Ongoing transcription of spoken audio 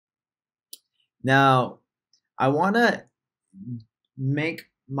Now, I want to make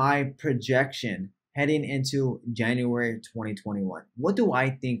my projection heading into January 2021. What do I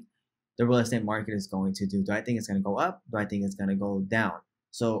think the real estate market is going to do? Do I think it's going to go up? Do I think it's going to go down?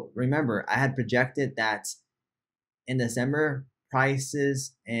 So remember, I had projected that in December,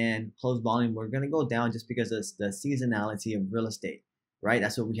 prices and closed volume were going to go down just because of the seasonality of real estate, right?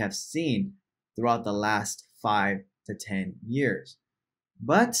 That's what we have seen throughout the last 5 to 10 years.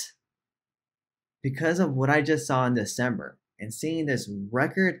 But because of what I just saw in December and seeing this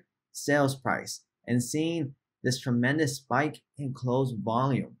record sales price and seeing this tremendous spike in closed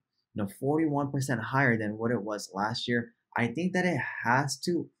volume, 41% higher than what it was last year, I think that it has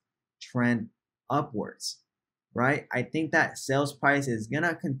to trend upwards, right? I think that sales price is going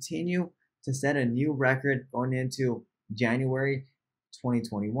to continue to set a new record going into January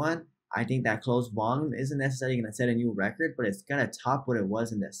 2021. I think that closed volume isn't necessarily going to set a new record, but it's going to top what it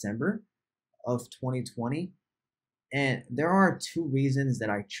was in December of 2020. And there are two reasons that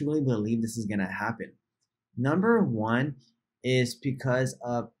I truly believe this is going to happen. Number one is because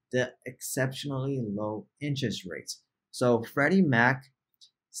of the exceptionally low interest rates. So Freddie Mac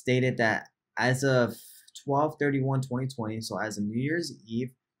stated that as of 12/31/2020, so as of New Year's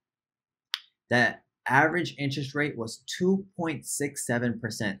Eve, that average interest rate was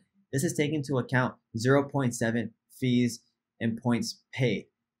 2.67%. This is taking into account 0.7 fees and points paid.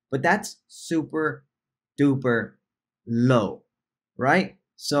 But that's super duper low, right?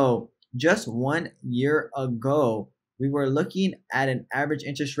 So just 1 year ago, we were looking at an average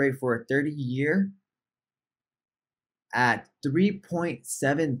interest rate for a 30-year at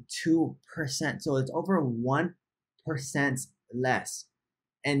 3.72%. So it's over 1% less.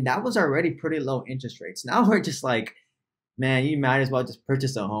 And that was already pretty low interest rates. Now we're just like, man, you might as well just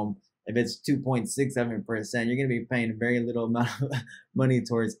purchase a home. If it's 2.67%, you're going to be paying very little amount of money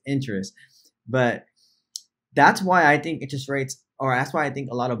towards interest. But that's why I think interest rates, or that's why I think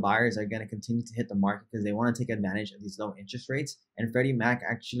a lot of buyers are going to continue to hit the market because they want to take advantage of these low interest rates. And Freddie Mac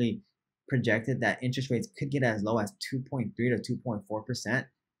actually projected that interest rates could get as low as 2.3 to 2.4%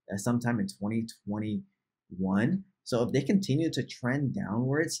 sometime in 2021. So if they continue to trend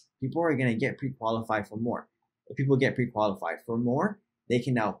downwards, people are going to get pre-qualified for more. If people get pre-qualified for more, they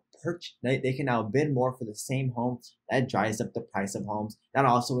can now they can now bid more for the same home. That drives up the price of homes. That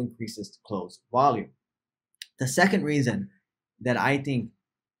also increases closed volume. The second reason that I think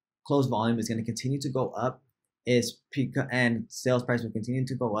closed volume is going to continue to go up is because, and sales price will continue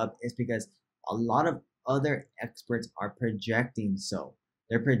to go up, is because a lot of other experts are projecting so.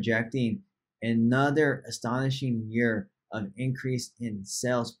 They're projecting another astonishing year of increase in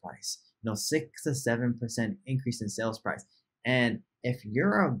sales price. 6 to 7% increase in sales price. And if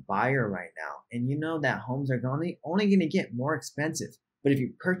you're a buyer right now and you know that homes are only going to get more expensive, but if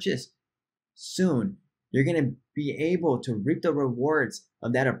you purchase soon, you're going to be able to reap the rewards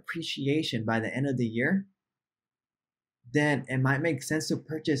of that appreciation by the end of the year, then it might make sense to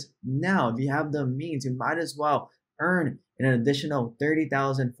purchase now. If you have the means, you might as well earn an additional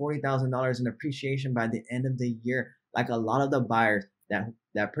 $30,000, $40,000 in appreciation by the end of the year, like a lot of the buyers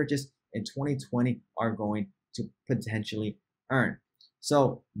that purchased in 2020 are going to potentially earn.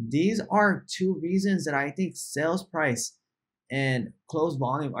 So these are two reasons that I think sales price and closed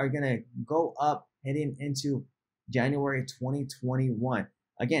volume are going to go up heading into January 2021.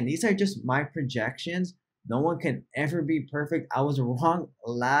 Again, these are just my projections. No one can ever be perfect. I was wrong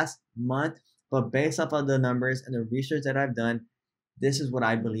last month, but based off of the numbers and the research that I've done, this is what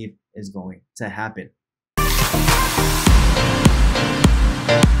I believe is going to happen.